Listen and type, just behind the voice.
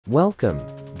Welcome,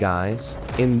 guys.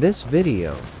 In this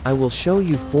video, I will show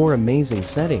you 4 amazing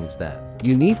settings that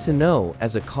you need to know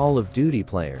as a Call of Duty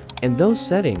player, and those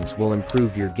settings will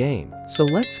improve your game. So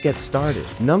let's get started.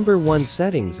 Number 1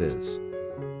 settings is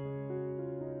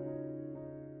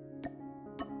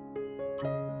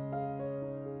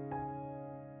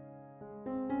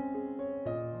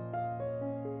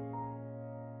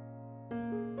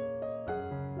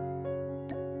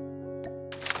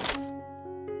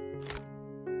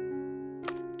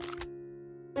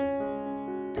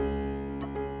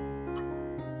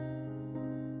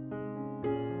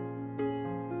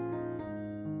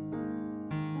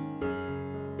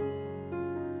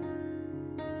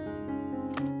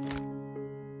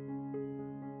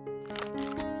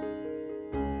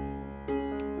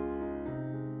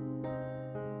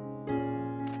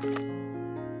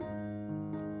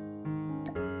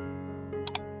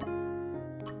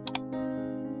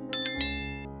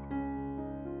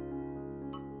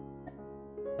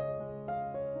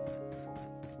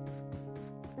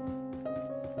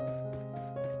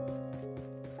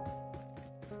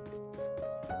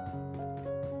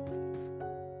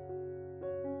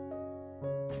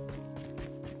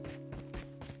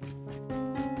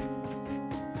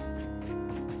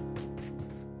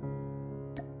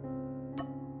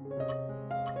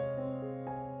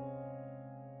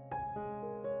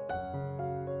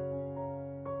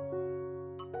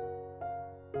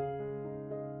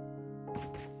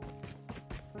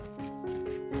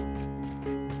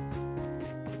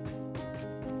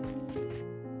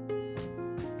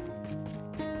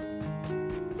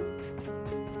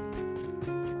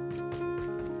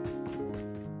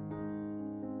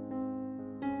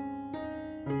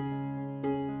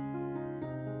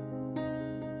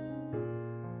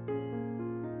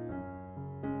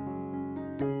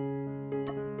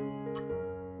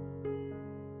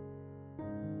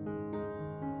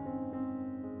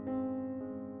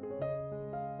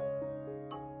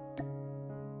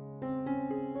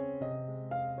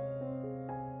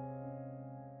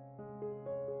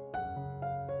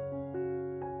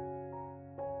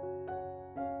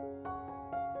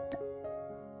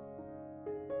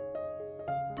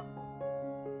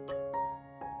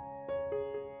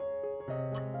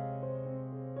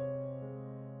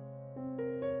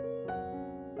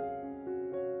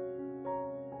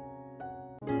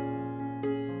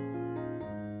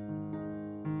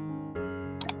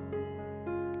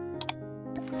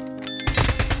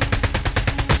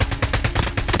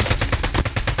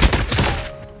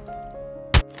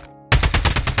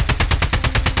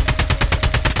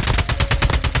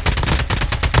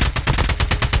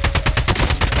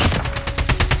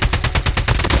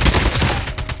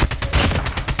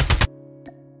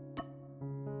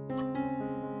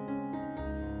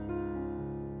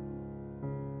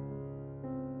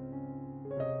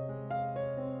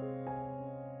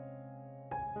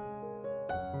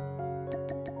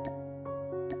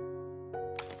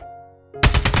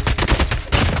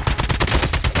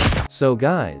So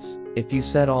guys, if you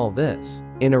said all this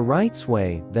in a right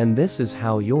way, then this is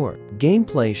how your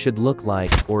gameplay should look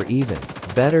like, or even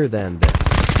better than this.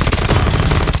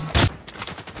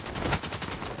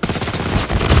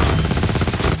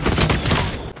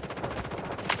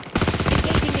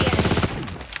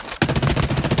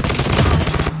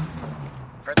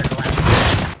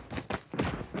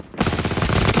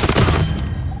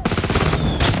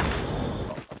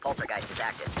 Poltergeist is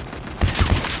active.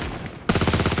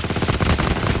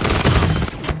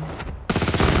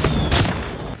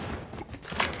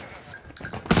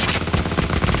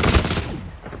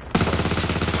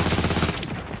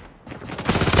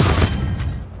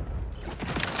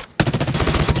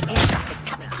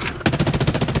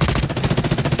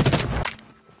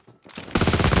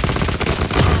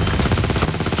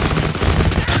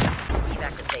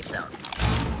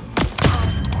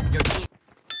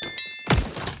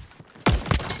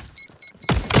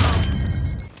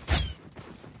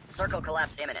 Circle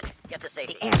collapse imminent. Get to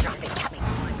safety. The airdrop is coming.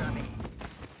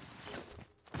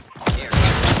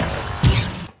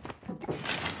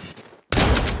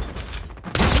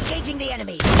 Engaging the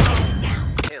enemy.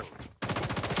 Down. 2.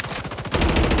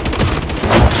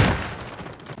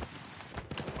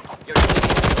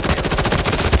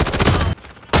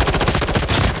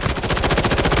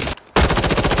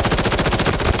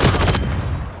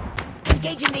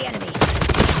 Engaging the enemy.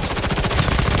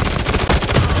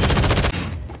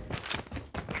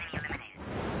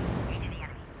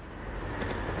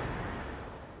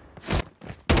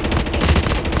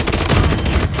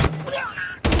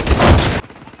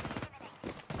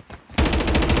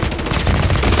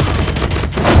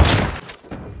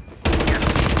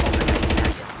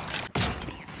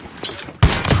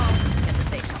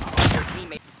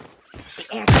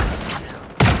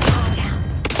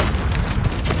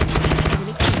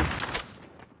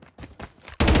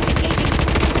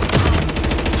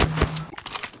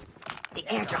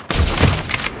 airdrop.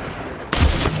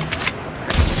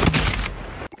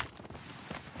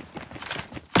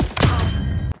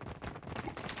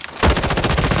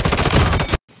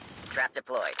 Trap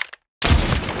deployed.